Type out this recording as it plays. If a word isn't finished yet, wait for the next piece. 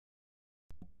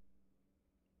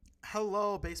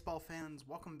Hello, baseball fans.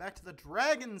 Welcome back to the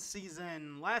Dragon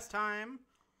season. Last time,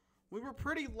 we were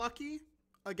pretty lucky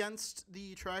against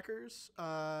the Trackers.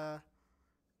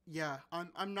 Yeah,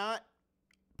 I'm not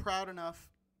proud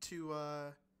enough to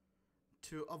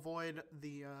avoid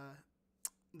the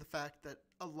fact that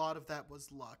a lot of that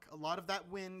was luck. A lot of that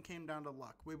win came down to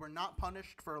luck. We were not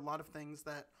punished for a lot of things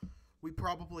that we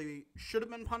probably should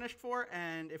have been punished for,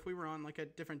 and if we were on like a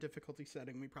different difficulty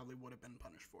setting, we probably would have been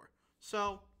punished for.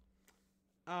 So,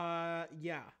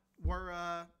 yeah,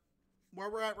 we're where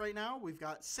we're at right now. We've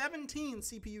got 17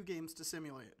 CPU games to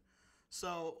simulate.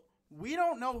 So we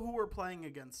don't know who we're playing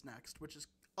against next, which is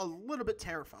a little bit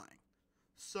terrifying.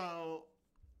 So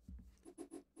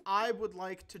I would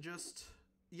like to just,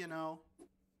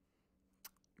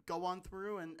 go on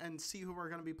through and see who we're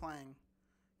going to be playing,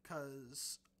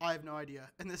 because I have no idea,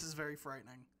 and this is very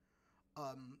frightening.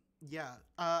 Yeah,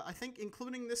 I think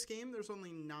including this game, there's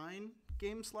only 9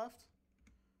 games left.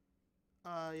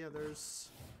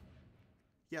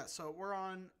 Yeah, so we're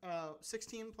on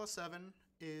 16 plus 7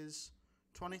 is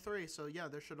 23. So yeah,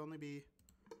 there should only be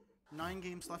 9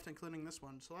 games left, including this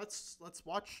one. So let's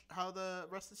watch how the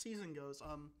rest of the season goes.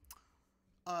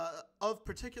 Of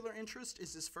particular interest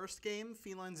is this first game,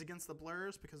 Felines against the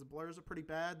Blurs, because the Blurs are pretty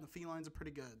bad and the Felines are pretty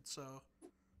good. So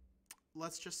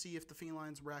let's just see if the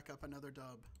Felines rack up another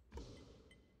dub.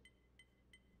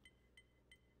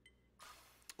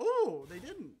 Oh, they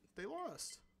didn't. They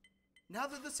lost. Now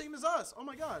they're the same as us. Oh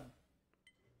my god.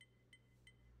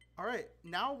 All right,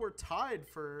 now we're tied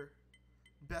for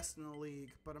best in the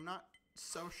league, but I'm not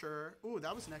so sure. Ooh,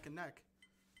 that was neck and neck.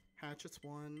 Hatchets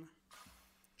won.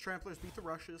 Tramplers beat the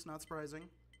Rushes, not surprising.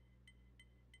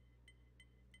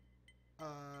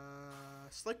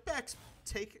 Slickbacks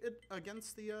take it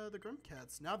against the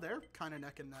Grimcats. Now they're kind of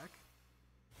neck and neck.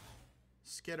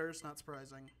 Skitters, not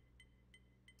surprising.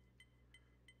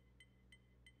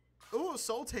 Ooh,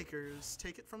 Soul Takers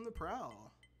take it from the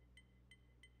Prowl.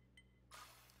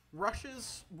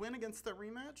 Rushes win against their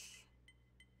rematch.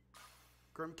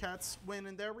 Grimcats win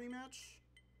in their rematch.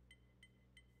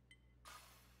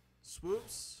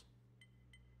 Swoops.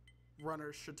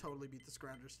 Runners should totally beat the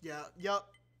Scroungers. Yeah, yep.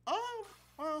 Oh,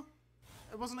 well,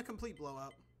 it wasn't a complete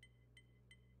blowout.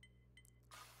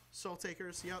 Soul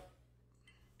Takers, yep.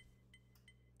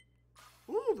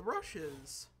 Ooh, the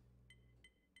Rushes.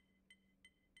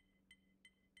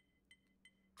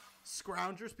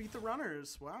 Scroungers beat the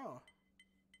Runners. Wow.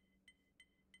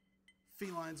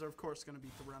 Felines are, of course, going to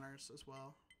beat the Runners as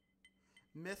well.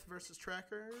 Myth versus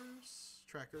Trackers.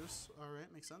 Trackers. All right,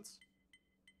 makes sense.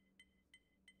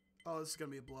 Oh, this is going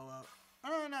to be a blowout.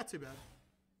 Not too bad.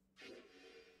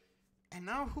 And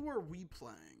now who are we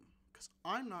playing? Because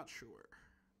I'm not sure.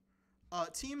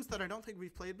 Teams that I don't think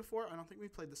we've played before. I don't think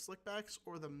we've played the Slickbacks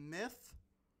or the Myth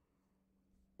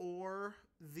or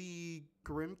the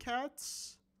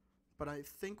Grimcats. But I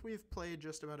think we've played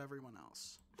just about everyone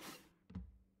else.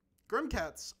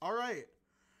 Grimcats, all right.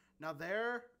 Now they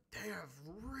have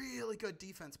really good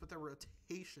defense, but their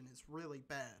rotation is really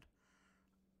bad.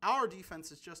 Our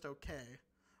defense is just okay.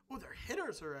 Oh, their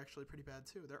hitters are actually pretty bad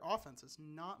too. Their offense is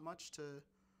not much to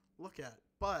look at,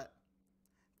 but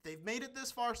they've made it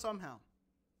this far somehow.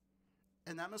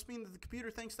 And that must mean that the computer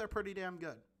thinks they're pretty damn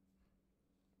good.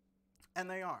 And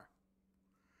they are.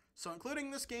 So including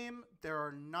this game, there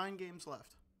are 9 games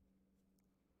left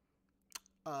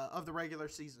of the regular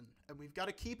season. And we've got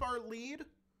to keep our lead.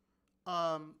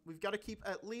 We've got to keep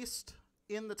at least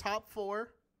in the top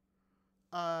 4,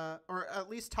 or at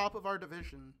least top of our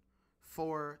division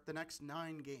for the next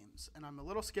 9 games. And I'm a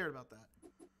little scared about that.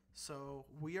 So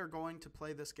we are going to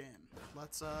play this game.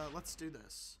 Let's do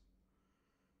this.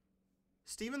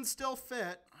 Steven's still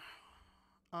fit.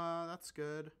 That's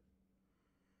good.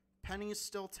 Penny's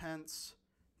still tense.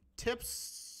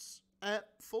 Tips at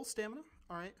full stamina.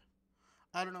 All right.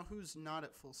 I don't know who's not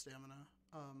at full stamina.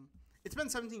 It's been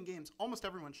 17 games. Almost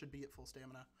everyone should be at full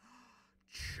stamina.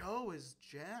 Cho is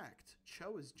jacked.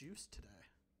 Cho is juiced today.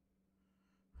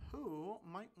 Who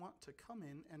might want to come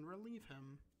in and relieve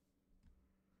him?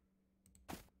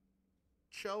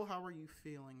 Cho, how are you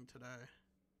feeling today?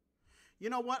 You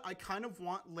know what? I kind of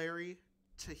want Larry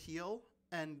to heal,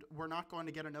 and we're not going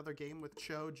to get another game with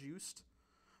Cho juiced.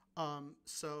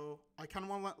 So I kind of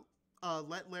want to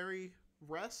let Larry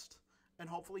rest, and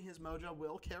hopefully his mojo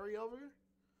will carry over.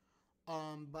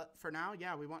 But for now,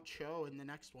 yeah, we want Cho in the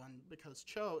next one, because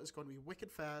Cho is going to be wicked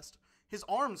fast. His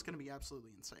arm's going to be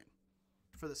absolutely insane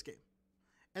for this game.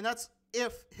 And that's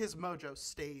if his mojo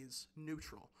stays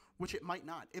neutral, which it might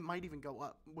not. It might even go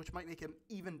up, which might make him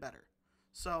even better.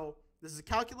 So this is a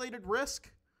calculated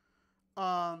risk.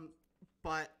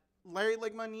 But Larry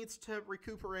Ligma needs to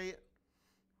recuperate.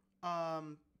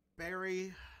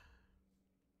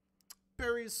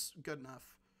 Barry's good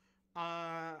enough.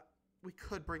 We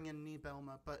could bring in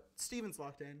Nibelma, but Steven's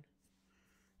locked in.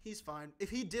 He's fine.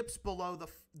 If he dips below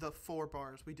the 4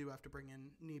 bars, we do have to bring in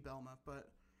Nibelma. But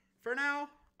for now,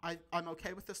 I'm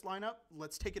okay with this lineup.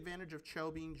 Let's take advantage of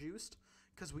Cho being juiced,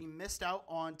 because we missed out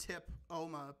on Tip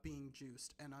Oma being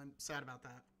juiced, and I'm sad about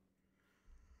that.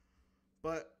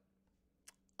 But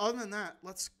other than that,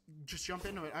 let's just jump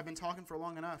into it. I've been talking for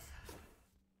long enough.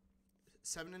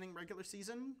 7-inning regular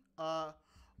season. Oh,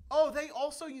 they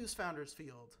also use Founders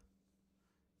Field.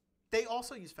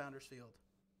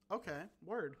 Okay,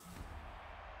 word.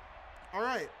 All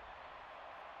right.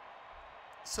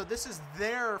 So this is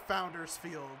their Founders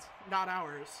Field, not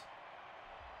ours.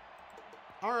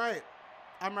 All right.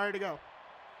 I'm ready to go.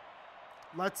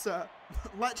 Let's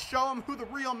show them who the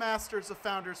real masters of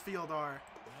Founders Field are. Now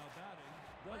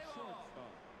batting, the shortstop,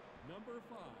 number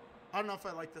 5. I don't know if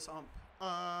I like this ump.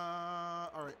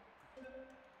 All right.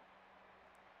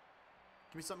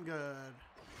 Give me something good.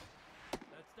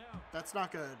 That's down. That's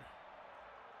not good.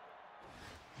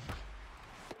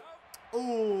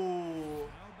 Ooh.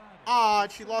 Ah,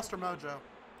 she lost her mojo.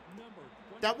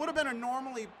 That would have been a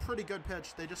normally pretty good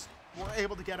pitch. They just weren't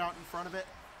able to get out in front of it.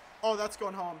 Oh, that's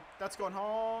going home. That's going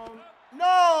home.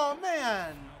 No,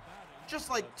 man. Just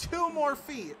like 2 more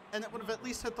feet, and it would have at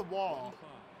least hit the wall.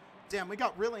 Damn, we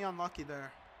got really unlucky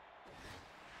there.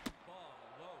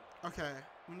 Okay,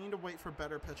 we need to wait for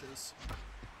better pitches.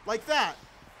 Like that.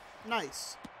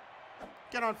 Nice.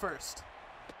 Get on first.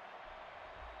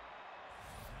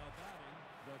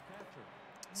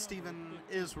 Steven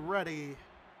is ready.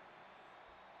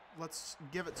 Let's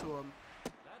give it to him.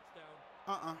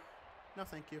 No,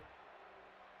 thank you.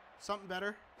 Something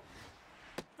better?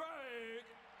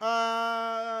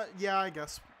 Yeah, I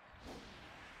guess.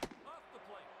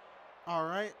 All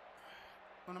right.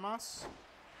 Una más.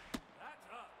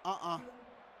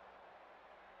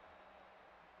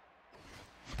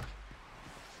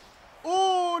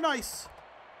 Oh, nice.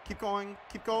 Keep going.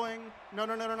 Keep going. No.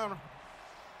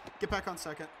 Get back on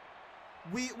second.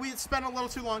 We spent a little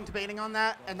too long debating on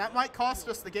that, and that might cost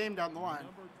us the game down the line.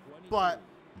 But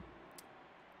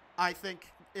I think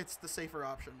it's the safer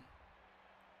option.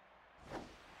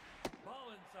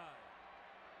 Ball inside.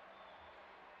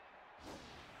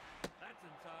 That's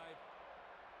inside.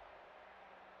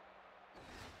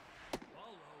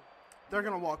 Ball low. They're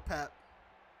going to walk Pat.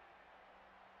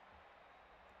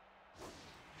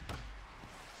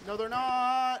 No, they're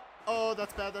not. Oh,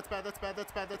 that's bad.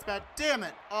 Damn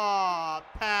it. Aw,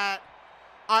 Pat.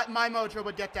 My mojo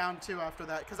would get down too after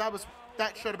that, because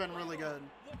that should have been really good.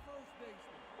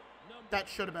 That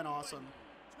should have been awesome.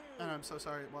 And I'm so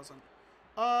sorry it wasn't.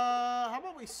 How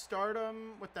about we start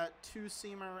him with that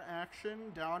 2-seamer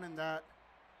action down in that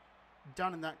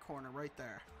corner right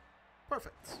there.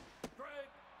 Perfect.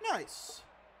 Nice.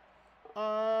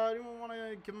 Do you want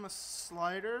to give him a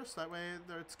slider so that way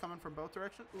it's coming from both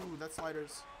directions? Ooh, that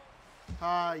slider's.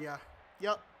 Yeah.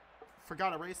 Yep.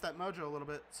 Forgot to raise that mojo a little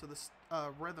bit, so this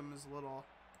rhythm is a little.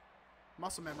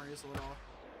 Muscle memory is a little.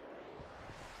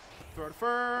 Throw it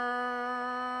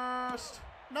first.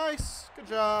 Nice. Good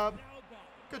job.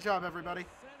 Good job, everybody.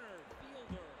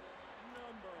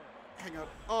 Hang up.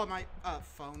 Oh, my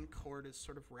phone cord is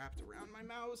sort of wrapped around my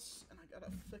mouse, and I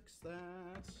gotta fix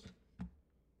that.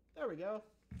 There we go.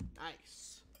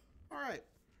 Nice. All right.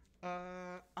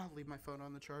 I'll leave my phone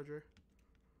on the charger.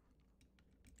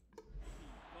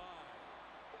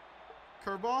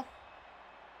 Curveball.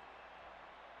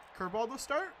 Curveball to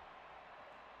start.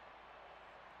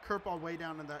 Curveball way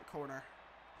down in that corner.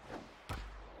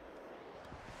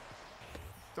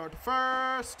 Throw it to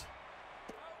first.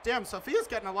 Damn, Sophia's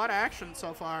getting a lot of action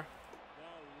so far.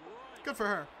 Good for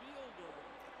her.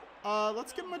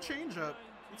 Let's give him a changeup.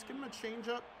 Let's give him a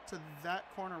changeup to that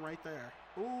corner right there.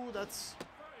 Ooh, that's...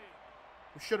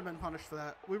 We should have been punished for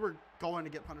that. We were going to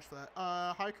get punished for that.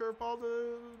 High curveball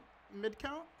to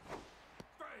mid-count.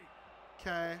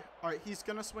 Okay. All right, he's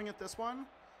going to swing at this one.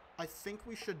 I think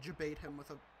we should debate him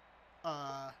with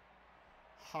a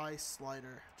high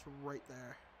slider to right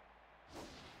there.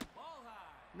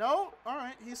 No? All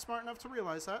right, he's smart enough to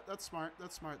realize that. That's smart.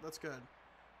 That's smart. That's good.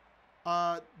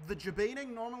 The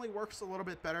debating normally works a little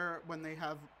bit better when they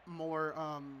have more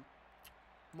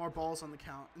balls on the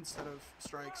count instead of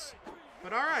strikes.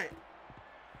 But all right.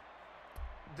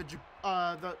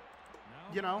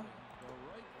 You know,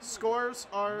 scores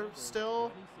are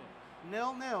still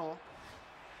 0-0.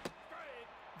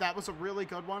 That was a really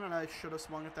good one, and I should have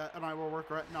swung at that, and I will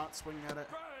regret not swinging at it.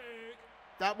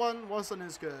 That one wasn't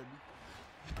as good.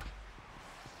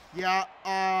 Yeah,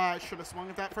 I should have swung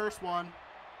at that first one.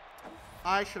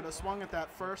 I should have swung at that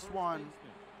first one.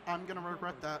 I'm going to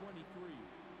regret that.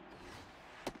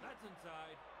 That's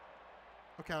inside.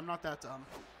 Okay, I'm not that dumb.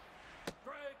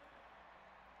 Strike.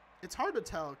 It's hard to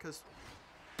tell because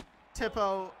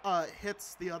Tippo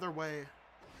hits the other way.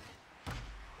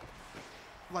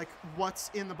 Like, what's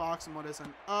in the box and what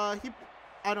isn't. I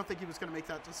don't think he was going to make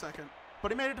that to second.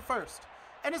 But he made it to first.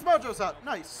 And his mojo's up.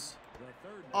 Nice.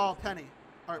 Oh, penny.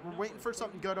 All right, we're waiting for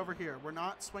something good over here. We're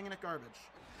not swinging at garbage.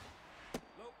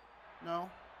 No.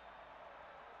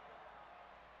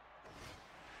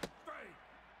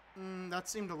 That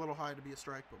seemed a little high to be a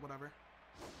strike, but whatever.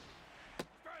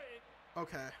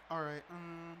 Okay, all right.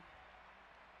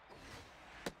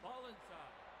 Ball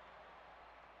inside.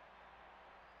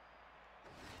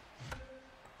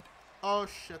 Oh,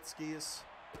 shit skis.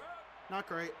 Not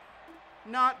great.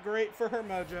 Not great for her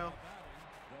mojo.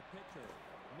 The pitcher,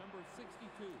 number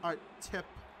 62. All right, tip.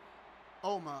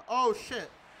 Oma. Oh,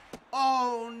 shit.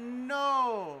 Oh,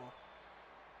 no.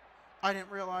 I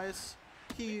didn't realize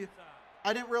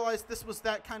I didn't realize this was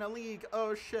that kind of league.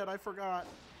 Oh, shit, I forgot.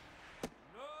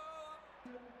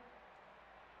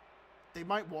 They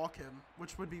might walk him,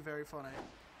 which would be very funny.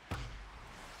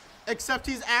 Except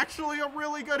he's actually a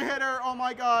really good hitter. Oh,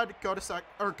 my God. Go to third,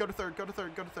 go to third, go to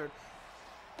third.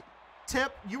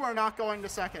 Tip, you are not going to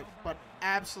second, but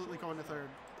absolutely going to third.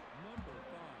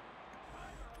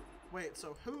 Wait,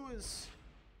 so who is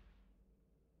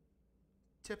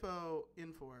Tippo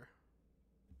in for?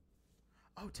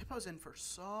 Oh, Tippo's in for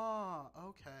Saw.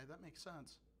 Okay, that makes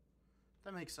sense.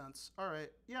 That makes sense. All right.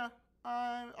 Yeah,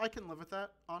 I can live with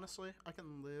that, honestly. I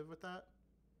can live with that.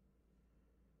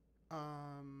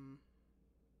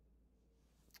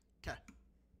 Okay.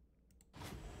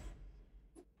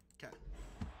 Okay.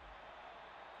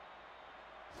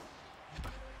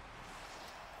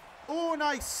 Oh,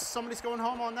 nice. Somebody's going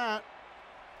home on that.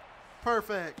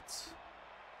 Perfect.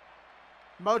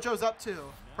 Mojo's up too.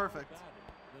 Perfect.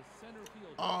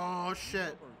 Oh,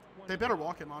 shit. They better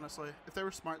walk him, honestly. If they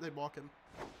were smart, they'd walk him.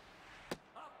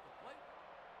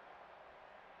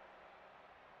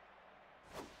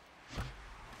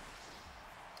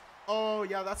 Oh,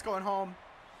 yeah, that's going home.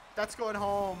 That's going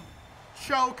home.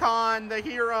 Chocon, the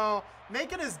hero.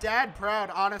 Making his dad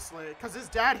proud, honestly, because his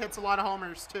dad hits a lot of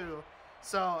homers, too.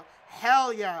 So,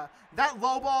 hell yeah. That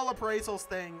low ball appraisals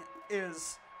thing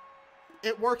is...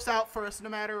 It works out for us no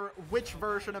matter which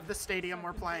version of the stadium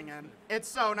we're playing in. It's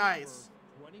so nice.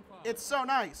 It's so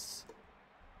nice.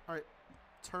 All right,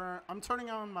 I'm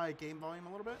turning on my game volume a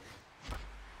little bit.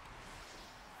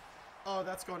 Oh,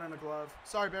 that's going in a glove.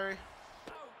 Sorry, Barry.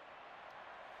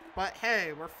 But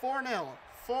hey, we're 4-0.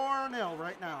 4-0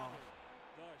 right now.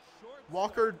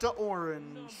 Walker to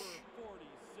orange.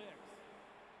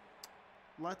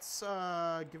 Let's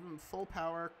give him full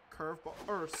power curveball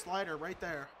or slider right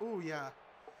there. Ooh, yeah.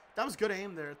 That was good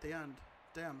aim there at the end.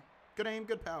 Damn. Good aim,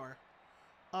 good power.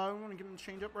 I'm going to give him a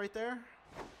changeup right there.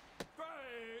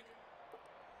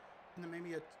 And then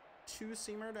maybe a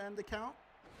two-seamer to end the count.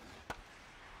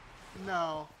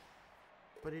 No.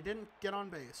 But he didn't get on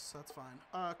base. That's fine.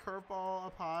 Curveball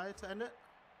up high to end it.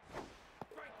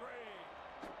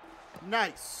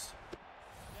 Nice.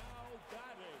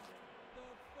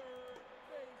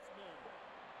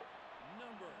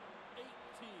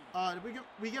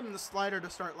 We give him the slider to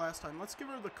start last time. Let's give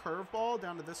her the curveball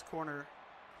down to this corner.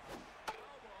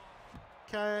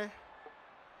 Okay.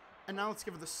 And now let's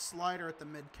give her the slider at the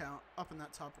mid count, up in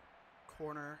that top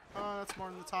corner. That's more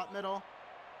in the top middle.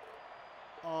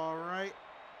 All right.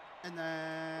 And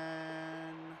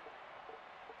then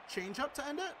change up to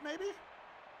end it, maybe?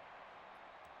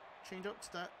 Change up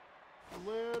to that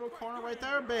little corner right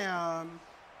there. Bam.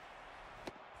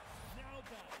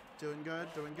 Doing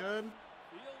good, doing good.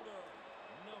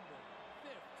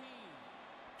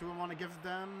 Do we want to give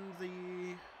them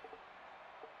the...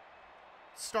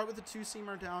 Start with the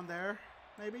two-seamer down there,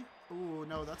 maybe? Ooh,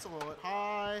 no, that's a little bit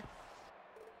high.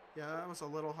 Yeah, that was a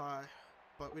little high.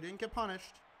 But we didn't get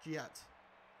punished yet.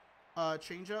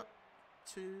 Change up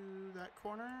to that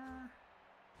corner.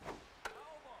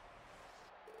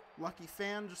 Lucky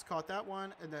fan just caught that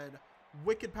one. And then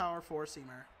wicked power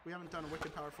four-seamer. We haven't done a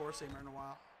wicked power four-seamer in a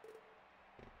while.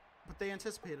 But they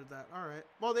anticipated that. All right.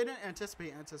 Well, they didn't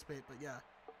anticipate, but yeah.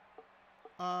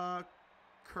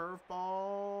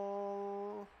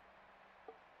 Curveball.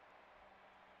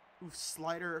 Ooh,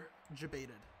 slider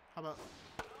jebaited. How about...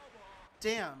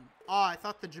 Damn. Oh, I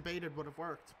thought the jebaited would have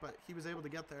worked, but he was able to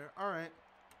get there. All right.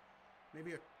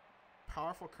 Maybe a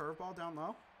powerful curveball down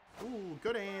low. Ooh,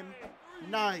 good aim.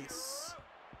 Nice.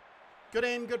 Good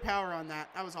aim, good power on that.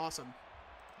 That was awesome.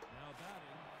 Now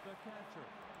batting, the catcher,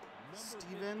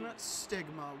 Steven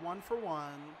Stigma, 1 for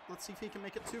 1. Let's see if he can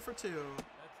make it 2 for 2. That's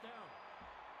down.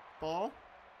 Ball.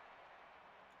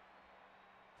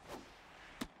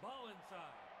 Ball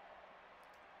inside.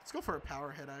 Let's go for a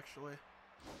power hit, actually.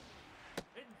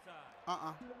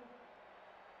 Inside.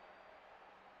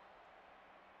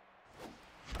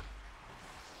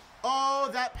 Oh,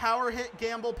 that power hit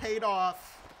gamble paid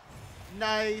off.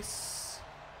 Nice.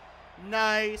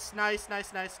 Nice, nice,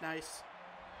 nice, nice, nice.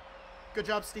 Good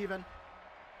job, Steven.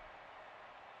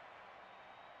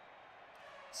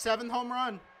 7th home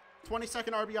run. 22nd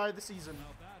RBI of the season.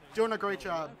 Doing a great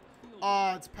job.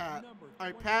 Oh, it's Pat. All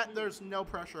right, Pat, there's no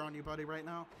pressure on you, buddy, right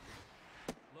now.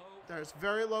 There's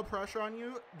very low pressure on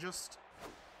you. Just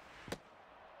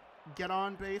get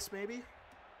on base, maybe.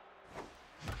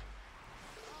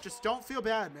 Just don't feel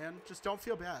bad, man. Just don't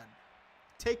feel bad.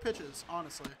 Take pitches,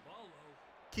 honestly.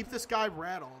 Keep this guy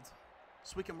rattled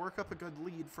so we can work up a good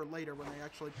lead for later when they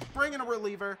actually bring in a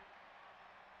reliever.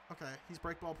 Okay, he's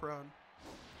break ball prone.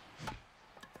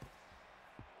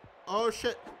 Oh,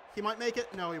 shit. He might make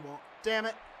it. No, he won't. Damn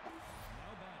it.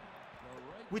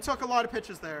 We took a lot of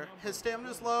pitches there. His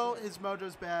stamina's low. His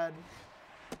mojo's bad.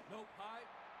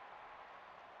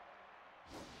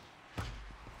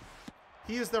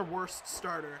 He is their worst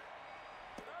starter.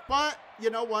 But, you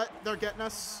know what? They're getting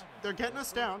us. They're getting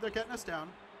us down. They're getting us down.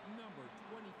 Number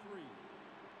 23.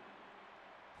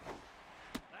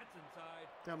 That's inside.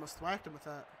 They almost whacked him with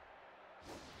that.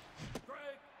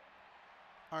 Strike.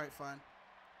 All right, fine.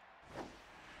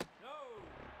 No.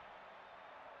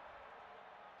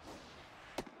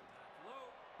 That's low.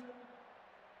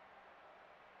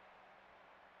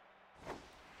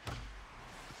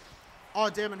 Oh,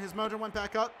 damn it. His mojo went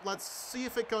back up. Let's see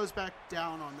if it goes back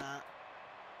down on that.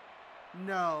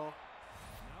 No.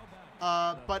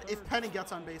 But if Penny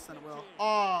gets on base, then it will.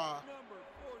 Oh. Number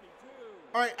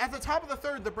 42. All right, at the top of the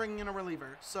 3rd, they're bringing in a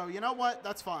reliever. So, you know what?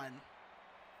 That's fine.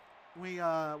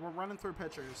 We're running through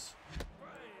pitchers.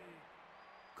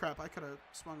 Crap, I could have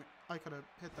swung. I could have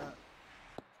hit that.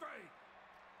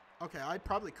 Okay, I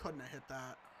probably couldn't have hit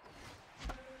that.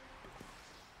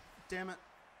 Damn it.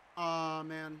 Aw,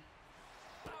 man.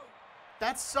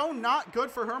 That's so not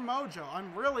good for her mojo.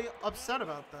 I'm really upset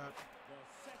about that.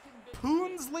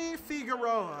 Poonsley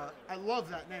Figueroa. I love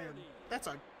that name. That's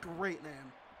a great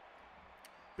name.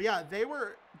 But yeah, they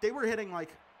were hitting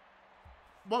like,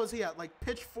 what was he at? Like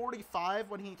pitch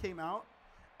 45 when he came out,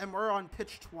 and we're on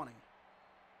pitch 20.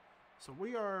 So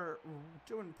we are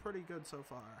doing pretty good so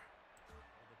far.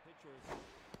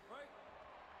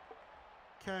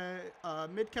 Okay,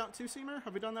 mid-count two-seamer.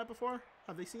 Have we done that before?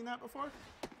 Have they seen that before?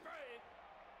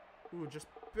 Ooh, just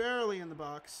barely in the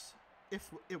box,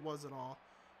 if it was at all.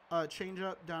 Change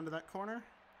up down to that corner.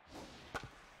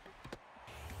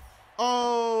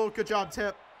 Oh, good job,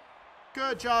 Tip.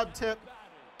 Good job, Tip.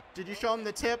 Did you show him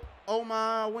the tip? Oh,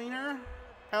 my wiener?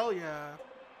 Hell yeah.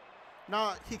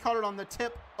 No, he caught it on the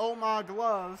tip. Oh, my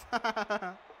glove.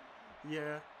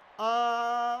 Yeah.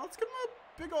 Let's give him a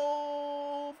big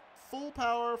old full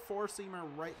power four-seamer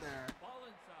right there.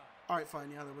 All right,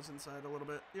 fine. Yeah, that was inside a little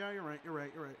bit. Yeah, you're right. You're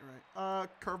right. You're right. You're right.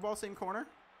 Curveball, same corner.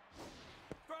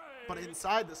 But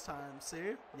inside this time.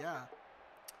 See? Yeah.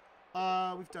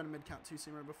 We've done a mid-count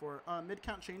two-seamer before.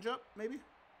 Mid-count changeup, maybe?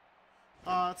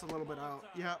 It's a little bit out.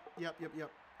 Yep.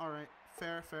 All right.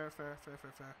 Fair.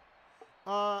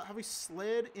 Have we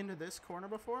slid into this corner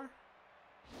before?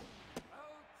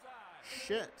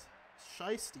 Shit.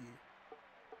 Shiesty.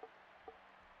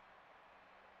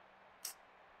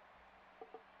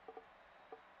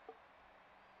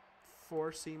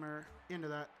 Four-seamer into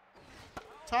that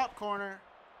top corner.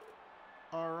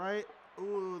 All right.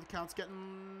 Ooh, the count's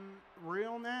getting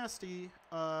real nasty.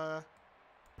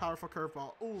 Powerful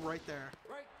curveball. Ooh, right there.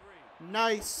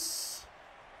 Nice.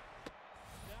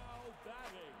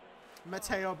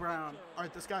 Mateo Brown. All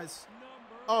right, this guy's...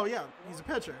 Oh, yeah, he's a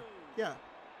pitcher. Yeah.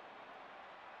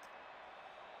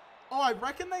 Oh, I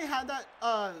reckon they had that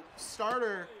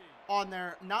starter on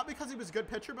there, not because he was a good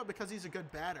pitcher, but because he's a good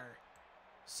batter.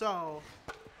 So,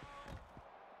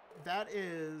 that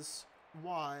is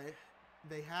why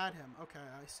they had him. Okay,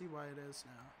 I see why it is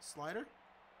now. Slider?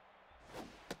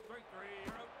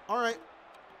 All right.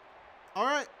 All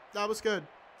right. That was good.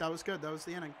 That was good. That was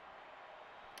the inning.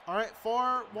 All right,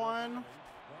 4-1.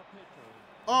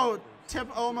 Oh,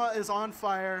 Tip Oma is on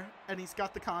fire, and he's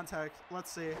got the contact.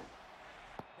 Let's see.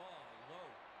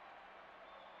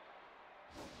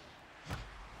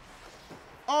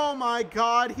 Oh, my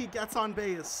God. He gets on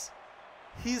base.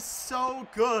 He's so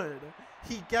good.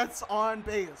 He gets on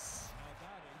base.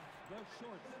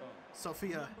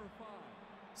 Sophia.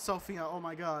 Oh,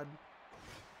 my God.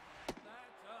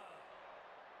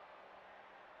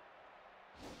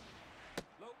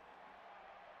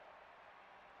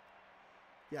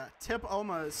 Yeah, Tip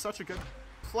Oma is such a good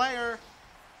player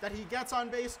that he gets on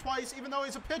base twice, even though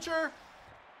he's a pitcher.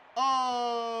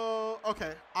 Oh,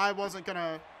 okay. I wasn't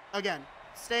gonna. Again,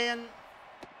 staying. Now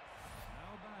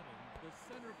batting, the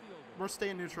center fielder. We're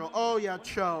staying neutral. Oh yeah,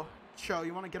 Cho,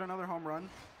 you want to get another home run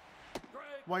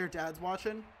while your dad's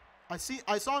watching? I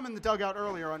saw him in the dugout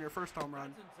earlier on your first home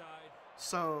run. That's inside.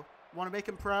 So, want to make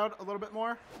him proud a little bit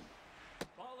more?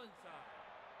 Ball inside.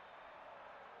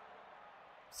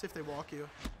 See if they walk you.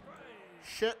 Strike.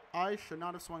 Shit, I should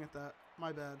not have swung at that.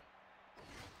 My bad.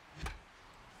 Foul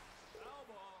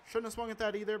ball. Shouldn't have swung at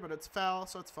that either, but it's foul,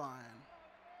 so it's fine.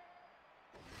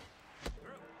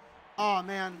 Oh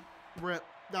man, rip.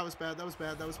 That was bad. That was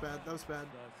bad. That was bad. That was bad.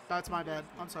 That's my bad.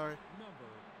 I'm sorry. Number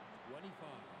 25.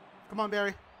 Come on,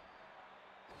 Barry.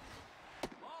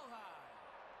 Ball high.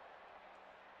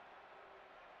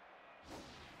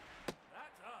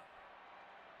 That's up.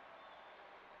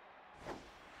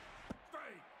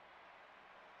 Strike.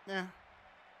 Yeah.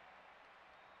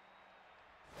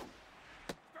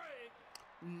 Strike.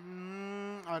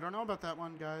 I don't know about that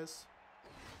one, guys.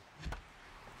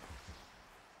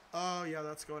 Oh, yeah,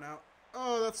 that's going out.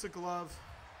 Oh, that's the glove.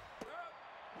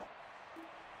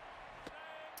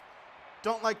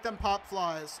 Don't like them pop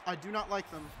flies. I do not like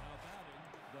them. Now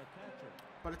batting, the catcher.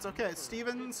 But it's okay.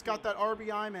 Stevens got that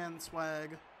RBI man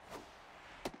swag.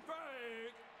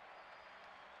 Strike.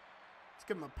 Let's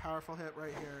give him a powerful hit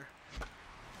right here.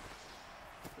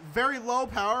 Very low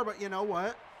power, but you know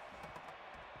what?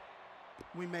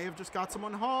 We may have just got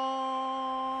someone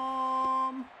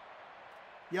home.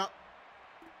 Yep.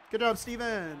 Good job,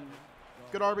 Steven.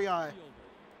 Good RBI. Number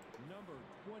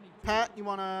 22. Pat, you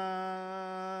want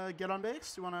to get on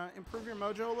base? You want to improve your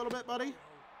mojo a little bit, buddy?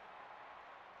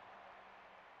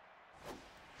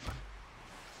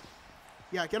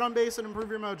 Yeah, get on base and improve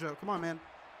your mojo. Come on, man.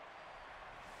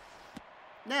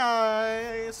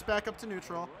 Nice. Back up to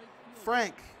neutral.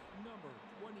 Frank, Number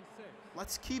 26.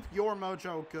 let's keep your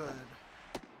mojo good.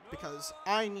 Because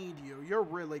I need you. You're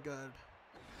really good.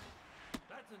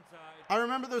 That's inside. I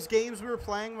remember those games we were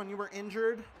playing when you were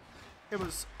injured. It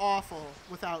was awful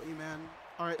without you, man.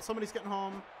 All right, somebody's getting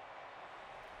home.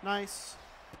 Nice.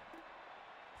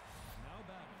 Now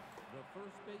batting, the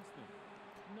first baseman.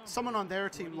 Number Someone on their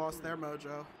team 23. lost their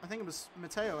mojo. I think it was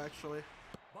Mateo, actually.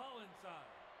 Ball inside.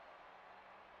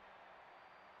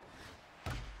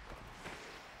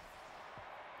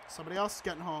 Somebody else is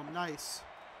getting home. Nice.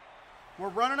 We're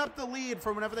running up the lead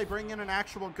for whenever they bring in an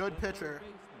actual good The third pitcher.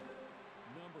 baseman.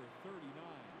 Number 39.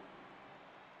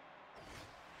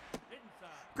 Inside.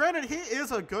 Granted, he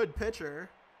is a good pitcher.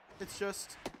 It's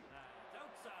just, That's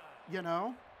outside. you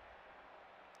know,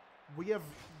 we have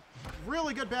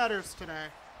really good batters today.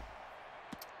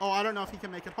 Oh, I don't know if he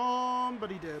can make it home, but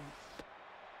he did.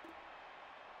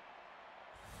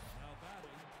 Now batting,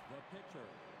 the pitcher.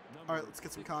 All right, let's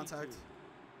get some contact.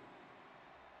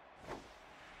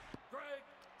 Strike.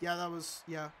 Yeah, that was,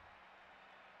 yeah.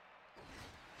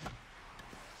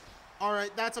 All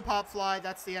right, that's a pop fly.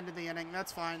 That's the end of the inning.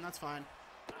 That's fine. That's fine.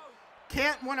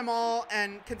 Can't win them all,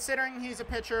 and considering he's a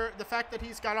pitcher, the fact that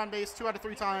he's got on base 2 out of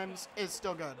 3 times is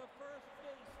still good. The first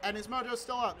baseman. And his mojo's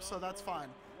still up, so that's fine.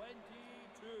 22.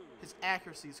 His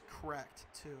accuracy's correct,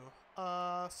 too.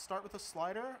 Start with a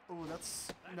slider? Ooh, that's...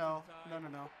 No. No, no,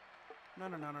 no. No,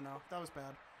 no, no, no, no. That was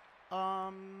bad.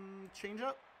 Change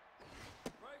up?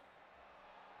 Strike.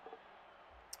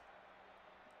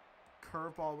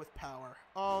 Curveball with power.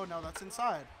 Oh, no, that's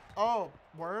inside. Oh,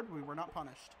 word? We were not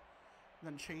punished.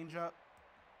 Then change up.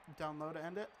 Down low to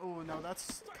end it. Oh, no,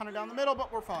 that's kind of down the middle, but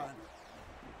we're fine.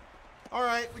 All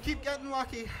right, we keep getting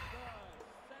lucky. The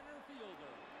center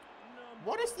fielder. Number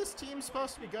What is this team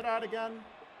supposed to be good at again?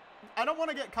 I don't want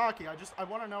to get cocky. I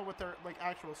want to know what their like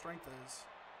actual strength is.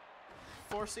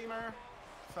 4-seamer,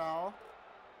 foul.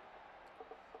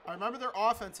 I remember their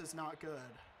offense is not good.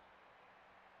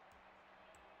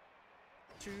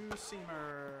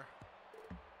 2-seamer.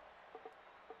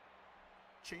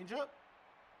 Change up.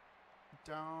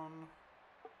 Down.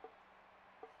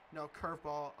 No,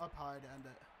 curveball up high to end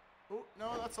it. Oh,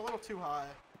 no, that's a little too high.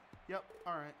 Yep,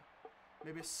 all right.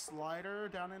 Maybe a slider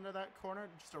down into that corner.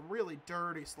 Just a really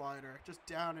dirty slider. Just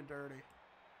down and dirty.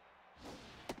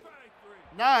 strike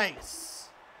 3. Nice.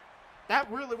 That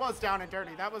really was down and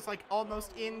dirty. That was like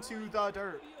almost into the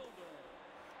dirt.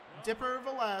 Fielder. Dipper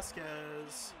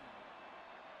Velasquez.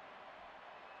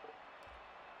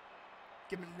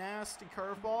 Give him a nasty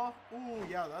curveball. Ooh,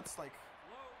 yeah, that's like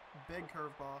Low. big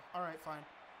curveball. All right, fine.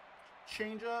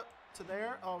 Change up to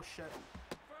there. Oh, shit.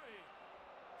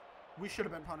 Strike. We should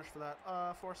have been punished for that.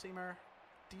 4-seamer.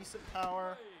 Decent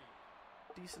power.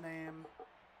 Strike. Decent aim.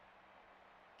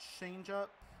 Change up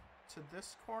to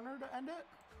this corner to end it.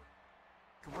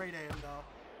 Great aim, though.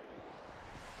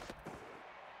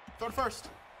 Throw it first.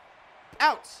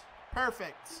 Out.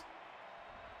 Perfect.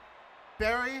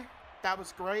 Barry, that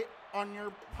was great on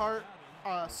your part.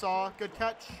 Saw, good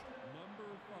catch.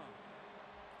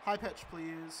 High pitch,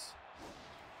 please.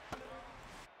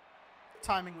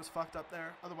 Timing was fucked up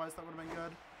there. Otherwise, that would have been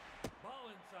good.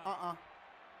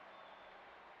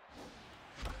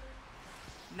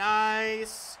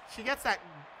 Nice. She gets that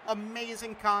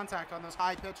amazing contact on those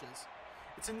high pitches.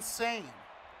 It's insane.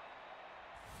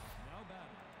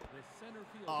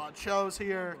 Cho's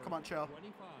here. Come on, Cho.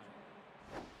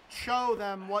 Show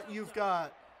them what you've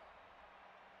got.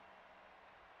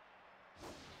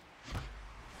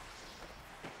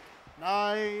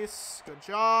 Nice. Good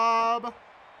job.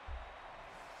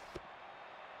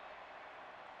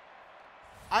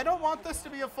 I don't want this to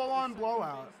be a full-on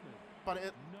blowout, but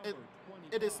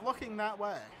it is looking that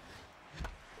way.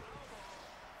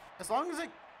 As long as it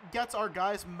gets our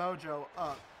guys' mojo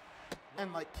up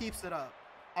and like keeps it up,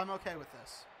 I'm okay with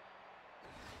this.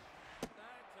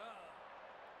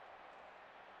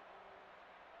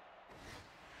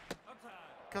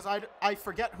 Because I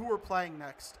forget who we're playing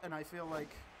next, and I feel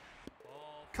like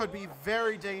could be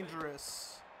very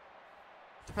dangerous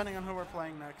depending on who we're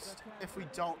playing next if we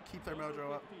don't keep their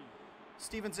mojo up.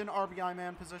 Steven's in RBI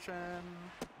man position.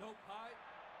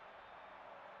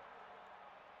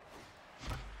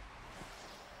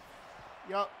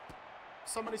 Yup.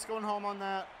 Somebody's going home on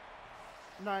that.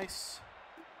 Nice.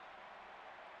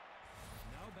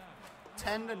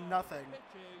 10-0.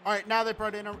 All right, now they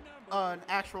brought in an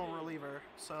actual reliever,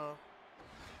 so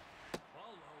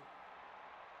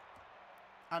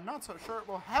I'm not so sure it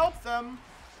will help them.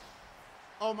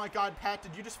 Oh my God, Pat,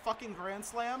 did you just fucking grand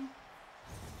slam?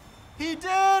 He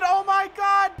did! Oh my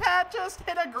God, Pat just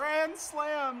hit a grand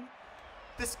slam.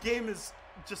 This game is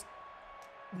just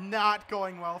not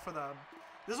going well for them.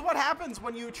 This is what happens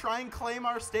when you try and claim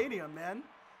our stadium, man.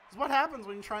 This is what happens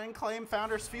when you try and claim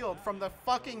Founders Field from the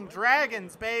fucking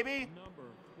Dragons, baby.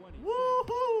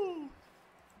 Woohoo!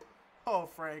 Oh,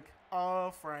 Frank.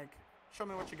 Oh, Frank. Show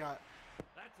me what you got.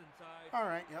 That's inside. All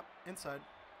right, yep, inside.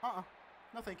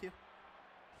 No, thank you.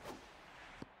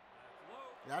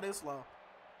 That is low.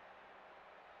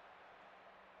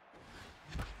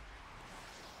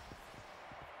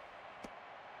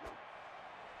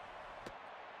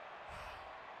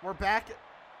 We're back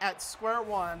at square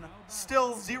one.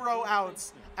 Still 0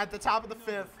 outs at the top of the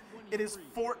 5th. It is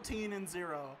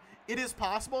 14-0. It is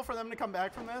possible for them to come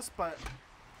back from this, but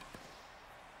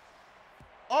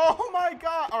oh my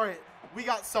God! All right, we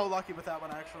got so lucky with that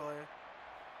one actually.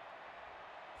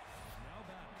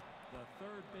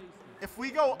 If we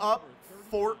go up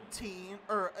 14,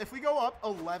 or if we go up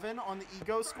 11 on the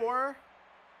ego score,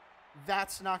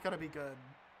 that's not going to be good.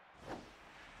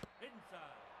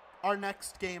 Our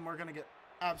next game, we're going to get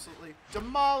absolutely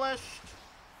demolished.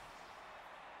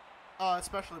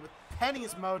 Especially with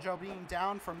Penny's mojo being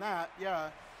down from that. Yeah.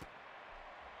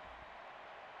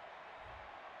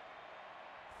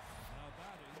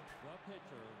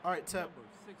 All right, Tip.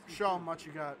 Show them what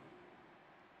you got.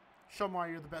 Show them why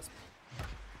you're the best.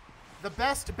 The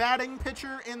best batting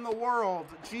pitcher in the world.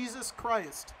 Jesus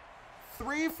Christ.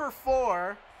 3 for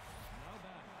 4.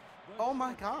 Oh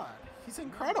my God. He's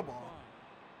incredible.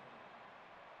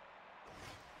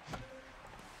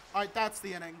 All right, that's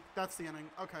the inning. That's the inning.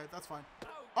 Okay, that's fine.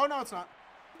 Oh, no, it's not.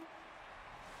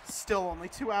 Still only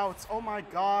 2 outs. Oh my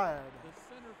God.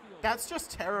 That's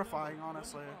just terrifying,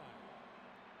 honestly.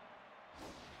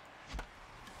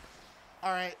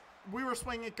 All right. We were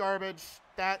swinging at garbage.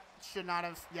 That should not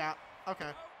have. Yeah.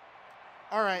 Okay.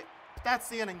 All right. That's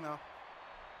the inning, though. Now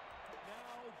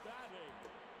batting,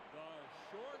 the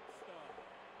shortstop,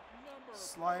 number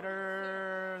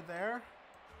Slider there.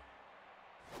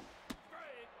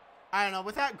 I don't know.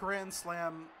 With that grand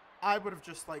slam, I would have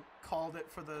just like called it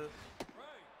for the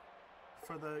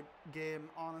game,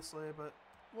 honestly. But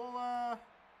well,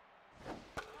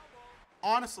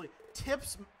 honestly,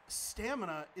 Tip's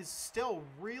stamina is still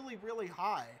really, really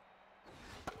high.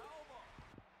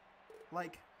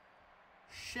 Like,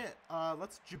 shit.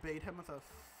 Let's debate him with a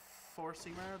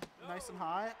 4-seamer nice and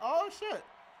high. Oh, shit.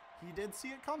 He did see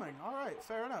it coming. All right.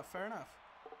 Fair enough. Fair enough.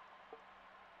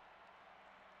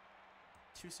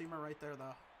 2-seamer right there,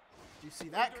 though. Do you see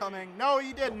that coming? No,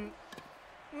 he didn't.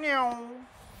 No.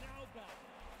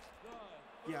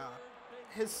 Yeah.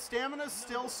 His stamina's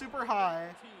still super high.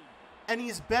 And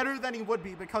he's better than he would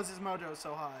be because his mojo is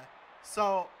so high.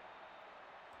 So,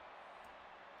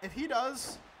 if he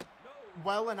does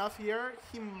well enough here,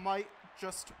 he might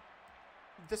just...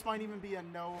 This might even be a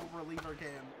no reliever game.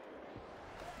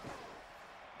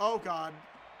 Oh, God.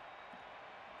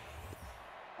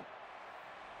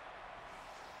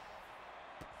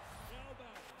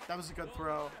 That was a good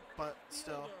throw, but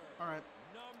still. All right.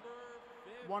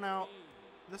 1 out.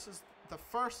 This is the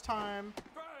first time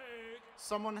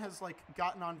someone has, like,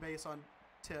 gotten on base on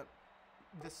tip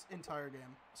this entire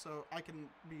game. So I can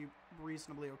be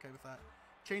reasonably okay with that.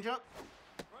 Change up.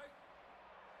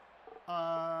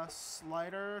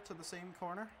 Slider to the same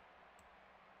corner.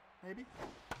 Maybe.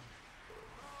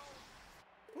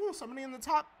 Ooh, somebody in the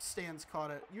top stands caught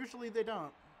it. Usually they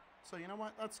don't. So you know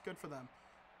what? That's good for them.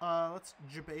 Let's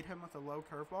debate him with a low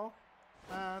curveball.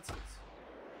 That's it.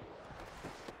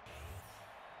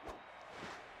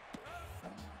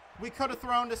 We could have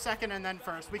thrown to second and then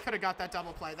first. We could have got that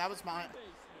double play. That was mine.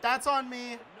 That's on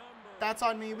me. That's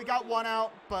on me. We got 1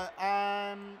 out, but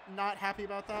I'm not happy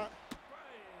about that.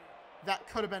 That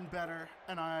could have been better,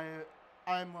 and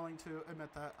I'm willing to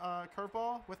admit that.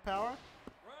 Curveball with power.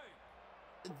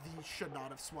 He should not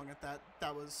have swung at that.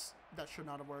 That should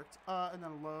not have worked. And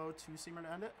then a low 2-seamer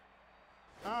to end it.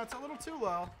 It's a little too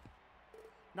low.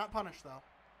 Not punished, though. All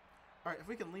right, if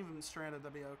we can leave him stranded,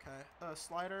 that'd be okay.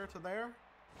 Slider to there.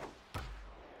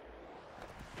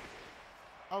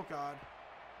 Oh, God.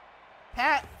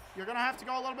 Pat, you're going to have to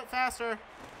go a little bit faster.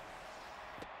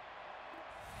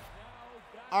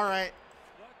 All right.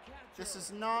 This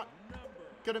is not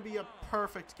going to be a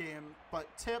perfect game, but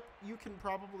Tip, you can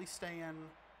probably stay in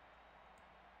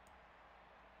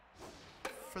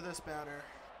for this batter.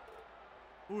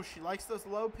 Ooh, she likes those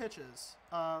low pitches.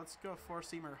 Let's go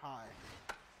 4-seamer high.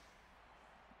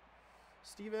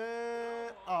 Steven.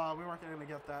 Oh, we weren't going to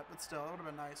get that, but still, it would have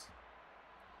been nice.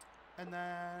 And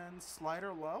then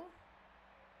slider low.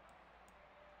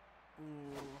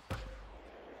 Ooh.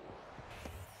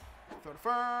 Throw to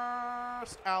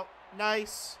first. Out.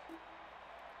 Nice.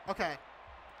 Okay.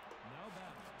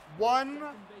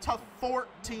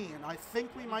 1-14. I think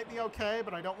we might be okay,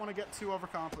 but I don't want to get too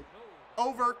overconfident.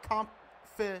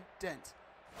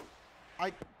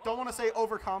 I don't want to say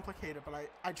overcomplicated, but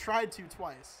I tried to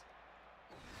twice.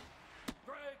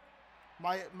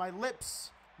 My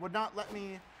lips would not let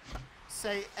me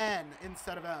say N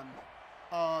instead of M.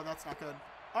 Oh, that's not good.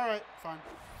 All right, fine.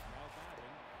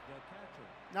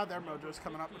 Now their mojo's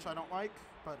coming up, which I don't like,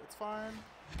 but it's fine.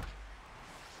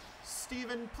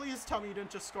 Steven, please tell me you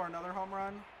didn't just score another home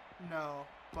run. No,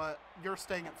 but you're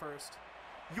staying at first.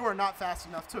 You are not fast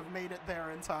enough to have made it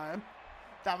there in time.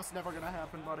 That was never going to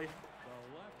happen, buddy.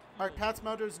 All right, Pat's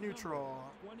mojo's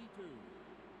neutral.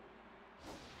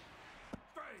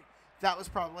 That was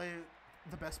probably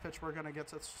the best pitch we're going to get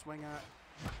to swing at.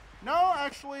 No,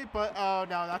 actually, but oh,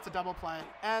 no, that's a double play.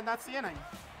 And that's the inning.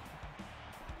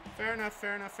 Fair enough,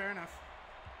 fair enough, fair enough.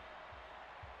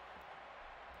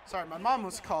 Sorry, my mom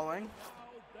was calling.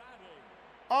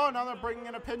 Oh, now they're bringing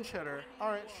in a pinch hitter. All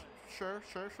right, sure.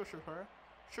 Sure.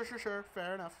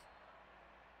 Fair enough.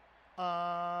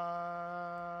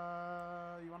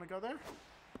 You want to go there?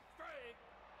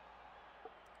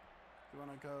 You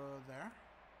want to go there?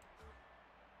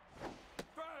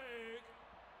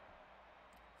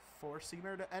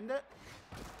 4-seamer to end it.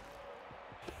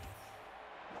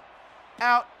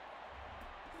 Out.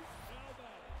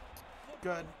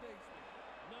 Good.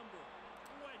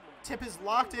 Tip is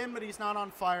locked in, but he's not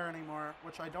on fire anymore,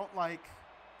 which I don't like.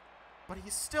 But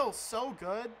he's still so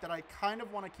good that I kind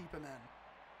of want to keep him in.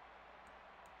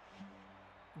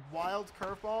 Wild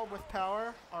curveball with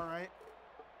power. All right.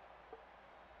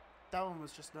 That one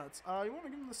was just nuts. You want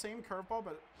to give him the same curveball,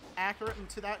 but accurate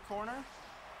into that corner?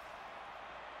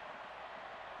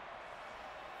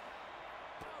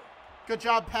 Good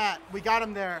job, Pat. We got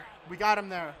him there. We got him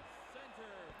there.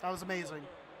 That was amazing.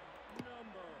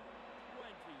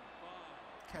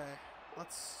 Okay,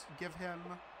 let's give him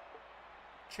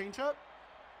changeup.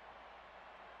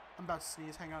 I'm about to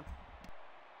sneeze. Hang on.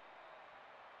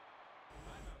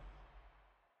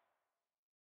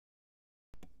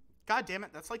 God damn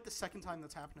it. That's like the second time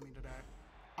that's happened to me today.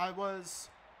 I was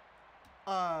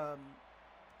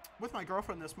with my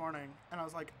girlfriend this morning, and I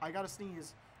was like, I gotta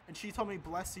sneeze. And she told me,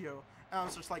 bless you. And I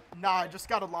was just like, nah, I just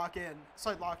gotta lock in. So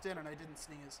I locked in and I didn't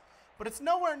sneeze. But it's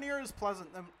nowhere near as pleasant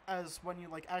as when you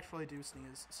like actually do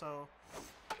sneeze. So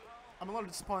I'm a little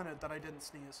disappointed that I didn't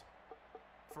sneeze.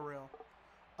 For real.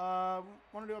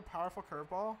 Want to do a powerful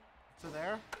curveball to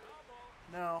there?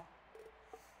 No.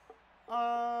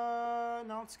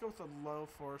 No, let's go with a low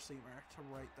 4-seamer to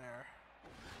right there.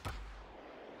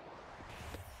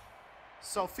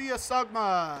 Sophia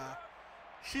Sugma.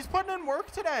 She's putting in work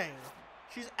today.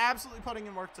 She's absolutely putting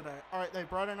in work today. All right, they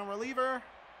brought in a reliever.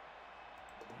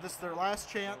 This is their last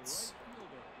chance.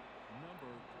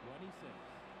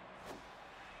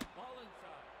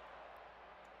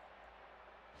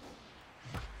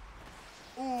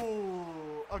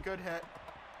 good hit.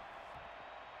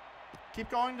 Keep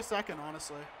going to second,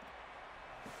 honestly.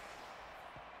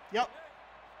 Yep.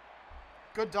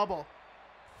 Good double.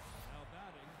 Now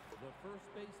batting, the first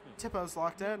baseman. Tippo's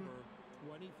locked in. Number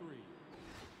 23.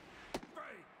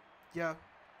 Yeah,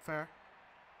 fair.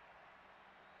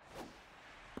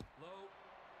 Low.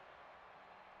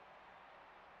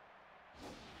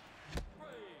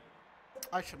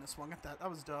 I shouldn't have swung at that. That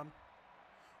was dumb.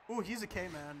 Ooh, he's a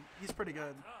K-man. He's pretty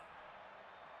good.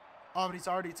 Oh, but he's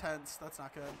already tense. That's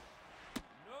not good.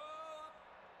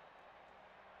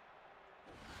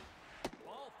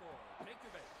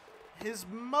 His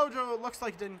mojo looks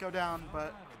like it didn't go down,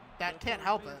 but that can't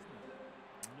help it.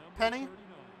 Penny,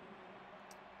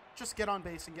 just get on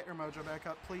base and get your mojo back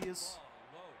up, please.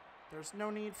 There's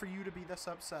no need for you to be this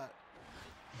upset.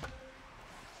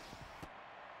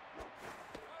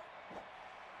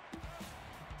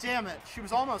 Damn it, she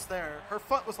was almost there. Her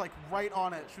foot was like right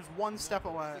on it. She was one step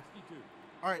away.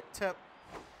 All right, Tip.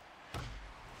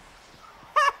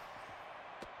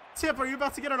 Tip, are you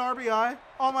about to get an RBI?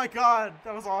 Oh my god,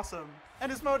 that was awesome.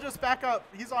 And his mojo's back up.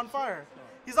 He's on fire.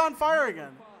 He's on fire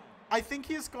again. I think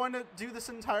he's going to do this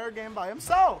entire game by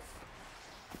himself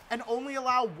and only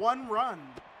allow one run.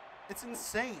 It's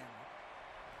insane.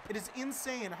 It is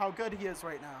insane how good he is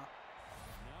right now.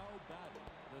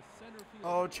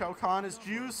 Oh, Chokan is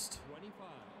juiced.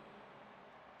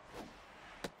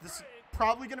 This is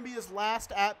probably going to be his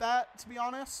last at-bat, to be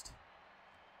honest.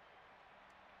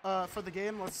 For the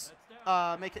game, let's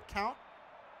make it count.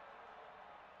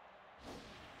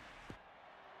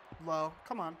 Low.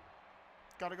 Come on.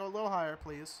 Got to go a little higher,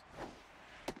 please.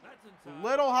 A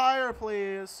little higher,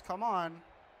 please. Come on.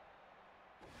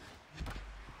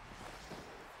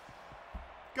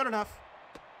 Good enough.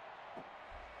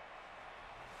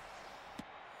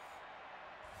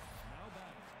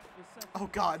 Oh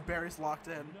god, Barry's locked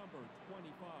in.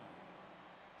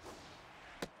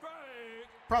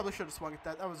 Probably should have swung at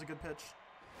that. That was a good pitch.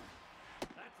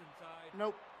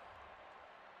 Nope.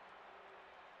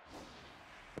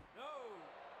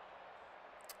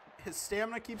 His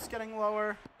stamina keeps getting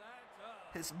lower.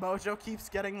 His mojo keeps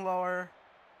getting lower.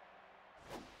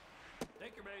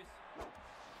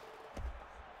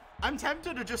 I'm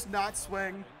tempted to just not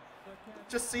swing.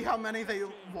 Just see how many they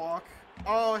walk.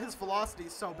 Oh, his velocity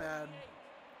is so bad.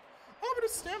 Oh, but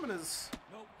his stamina's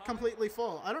completely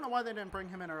full. I don't know why they didn't bring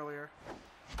him in earlier.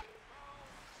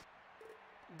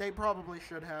 They probably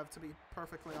should have, to be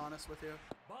perfectly honest with you.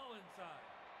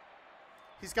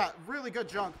 He's got really good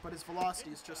junk, but his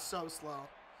velocity is just so slow.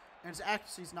 And his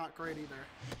accuracy's not great either.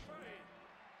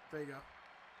 There you go.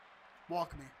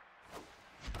 Walk me.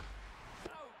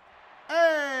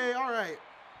 Hey, all right.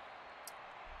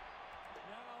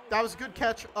 That was a good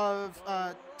catch of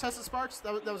Tessa Sparks.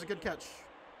 That was a good catch.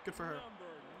 Good for her.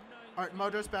 All right,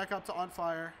 Mojo's back up to on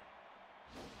fire.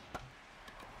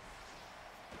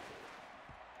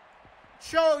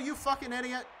 Show, you fucking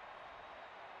idiot.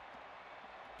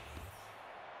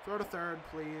 Throw to third,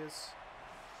 please.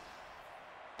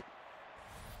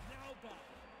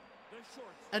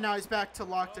 And now he's back to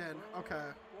locked in. Okay.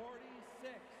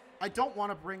 I don't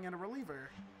want to bring in a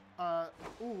reliever.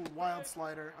 Ooh, wild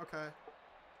slider. Okay.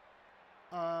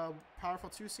 Powerful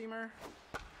two-seamer.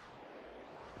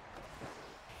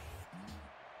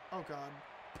 Oh, God.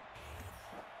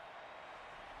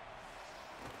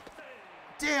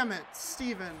 Damn it,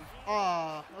 Steven.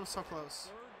 Aw, that was so close.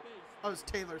 Oh, it was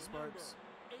Taylor Sparks.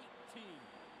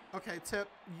 Okay, Tip,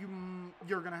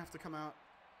 you're going to have to come out,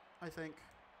 I think.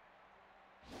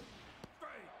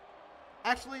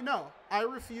 Actually, no. I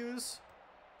refuse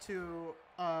to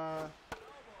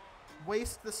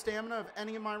waste the stamina of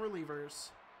any of my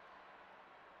relievers.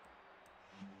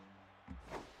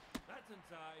 That's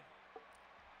inside.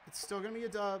 It's still going to be a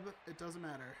dub. It doesn't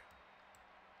matter.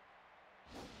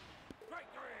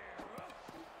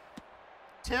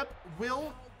 Tip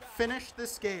will finish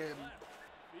this game.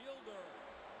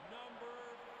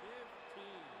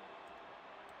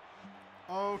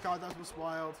 Oh, God, that was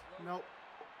wild. Nope.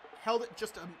 Held it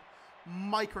just a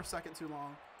microsecond too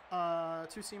long.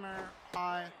 Two-seamer,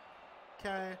 high.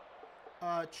 Okay.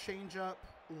 Change up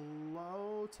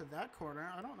low to that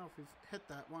corner. I don't know if we've hit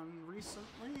that one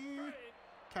recently.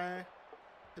 Okay.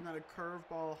 And then a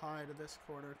curveball high to this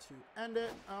corner to end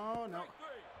it. Oh, no.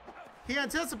 He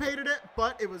anticipated it,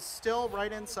 but it was still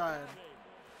right inside.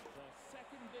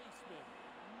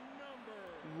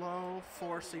 Low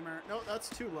four-seamer. No, that's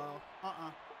too low.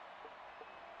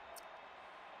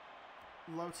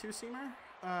 Low two-seamer.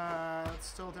 It's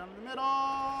still down in the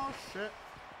middle. Shit.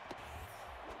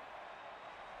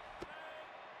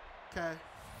 Okay.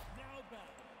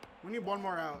 We need one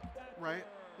more out, right?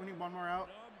 We need one more out.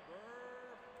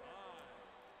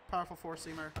 Powerful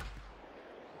four-seamer.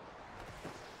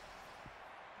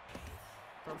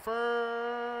 Throw to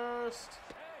first.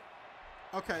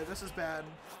 Okay, this is bad.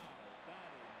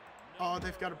 Oh,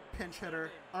 they've got a pinch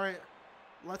hitter. All right,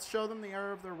 let's show them the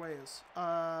error of their ways.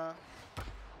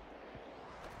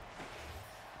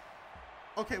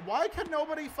 Okay, why could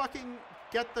nobody fucking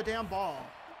get the damn ball?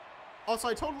 Also,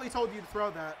 I totally told you to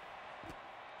throw that.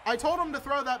 I told him to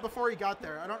throw that before he got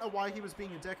there. I don't know why he was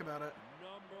being a dick about it.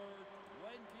 Number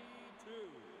 22.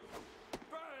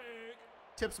 Break.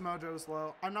 Tip's mojo's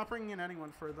low. I'm not bringing in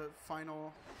anyone for the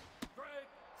final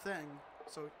thing.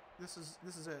 So this is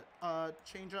it.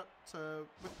 Change up to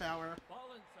with power.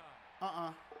 Ball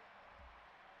inside.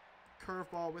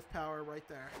 Curveball with power right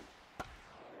there.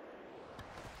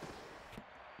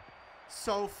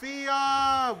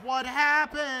 Sophia, what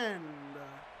happened?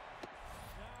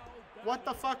 What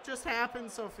the fuck just happened,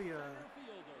 Sophia?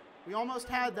 We almost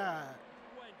had that.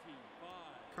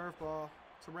 25. Curveball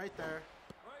to right there.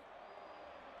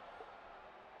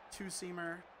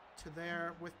 Two-seamer to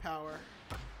there with power.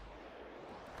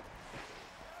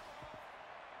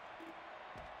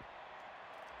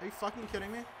 Are you fucking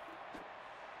kidding me?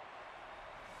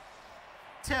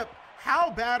 Tip,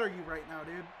 how bad are you right now,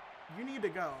 dude? You need to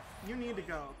go. You need to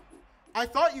go. I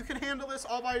thought you could handle this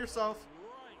all by yourself,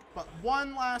 but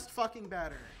one last fucking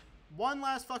batter. One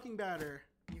last fucking batter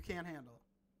you can't handle.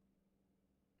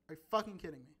 Are you fucking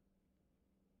kidding me?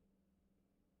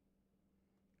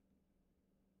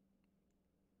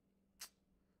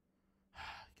 You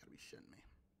gotta be shitting me.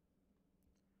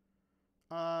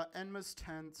 Enma's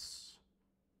tense.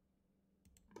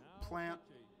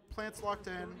 Plant's locked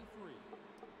in. 33.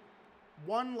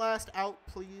 One last out,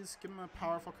 please. Give him a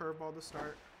powerful curveball to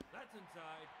start. That's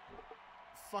inside.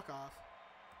 Fuck off.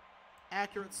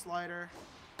 Accurate slider.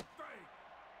 Strike.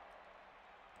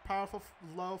 Powerful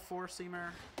low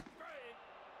four-seamer. Strike.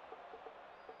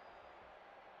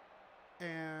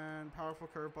 And powerful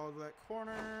curveball to that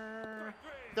corner.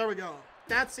 There we go.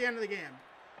 That's the end of the game.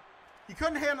 You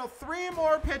couldn't handle 3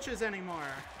 more pitches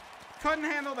anymore. Couldn't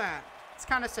handle that. It's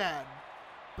kind of sad.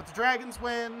 But the Dragons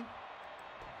win.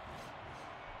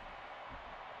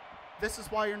 This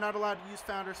is why you're not allowed to use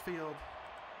Founders Field.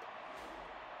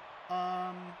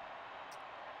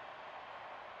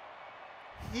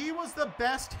 He was the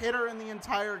best hitter in the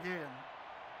entire game.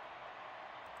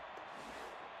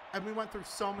 And we went through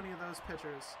so many of those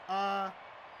pitchers.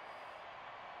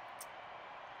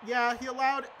 Yeah, he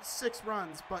allowed 6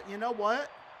 runs, but you know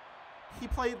what? He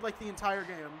played like the entire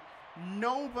game.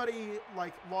 Nobody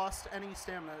like lost any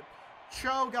stamina.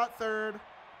 Cho got third,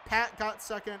 Pat got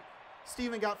second,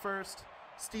 Steven got first.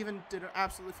 Steven did an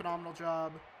absolutely phenomenal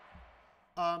job.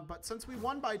 But since we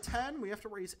won by 10, we have to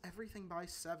raise everything by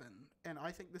 7. And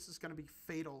I think this is going to be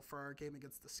fatal for our game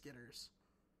against the Skitters.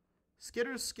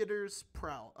 Skitters,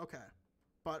 prowl. Okay.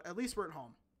 But at least we're at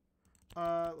home.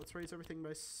 Let's raise everything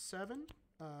by 7.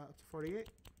 Up to 48.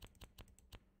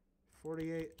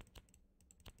 48.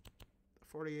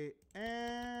 48.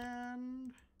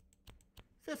 And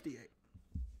 58.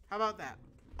 How about that?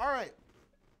 All right.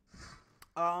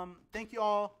 Thank you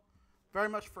all very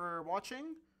much for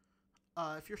watching.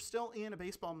 If you're still in a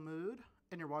baseball mood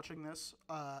and you're watching this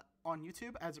on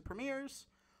YouTube as it premieres,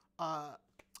 I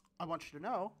want you to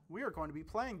know we are going to be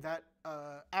playing that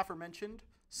aforementioned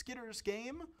Skitters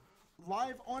game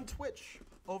live on Twitch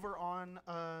over on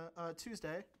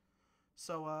Tuesday.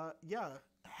 So, yeah,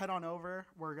 head on over.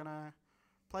 We're going to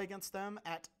play against them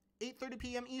at 8:30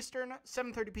 p.m. Eastern,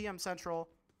 7:30 p.m. Central,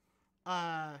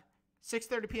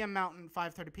 6:30 p.m. Mountain,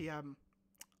 5:30 p.m.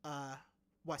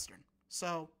 Western.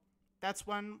 So that's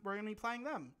when we're going to be playing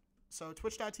them. So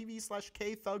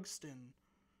twitch.tv/KThugston.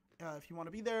 If you want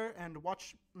to be there and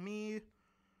watch me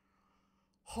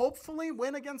hopefully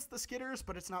win against the Skitters,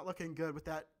 but it's not looking good with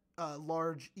that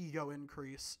large ego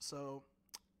increase. So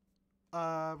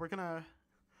we're gonna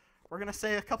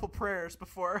say a couple prayers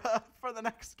before for the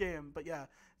next game. But yeah,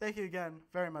 thank you again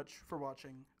very much for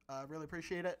watching. Really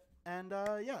appreciate it. And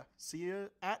yeah, see you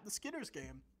at the Skitters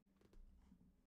game.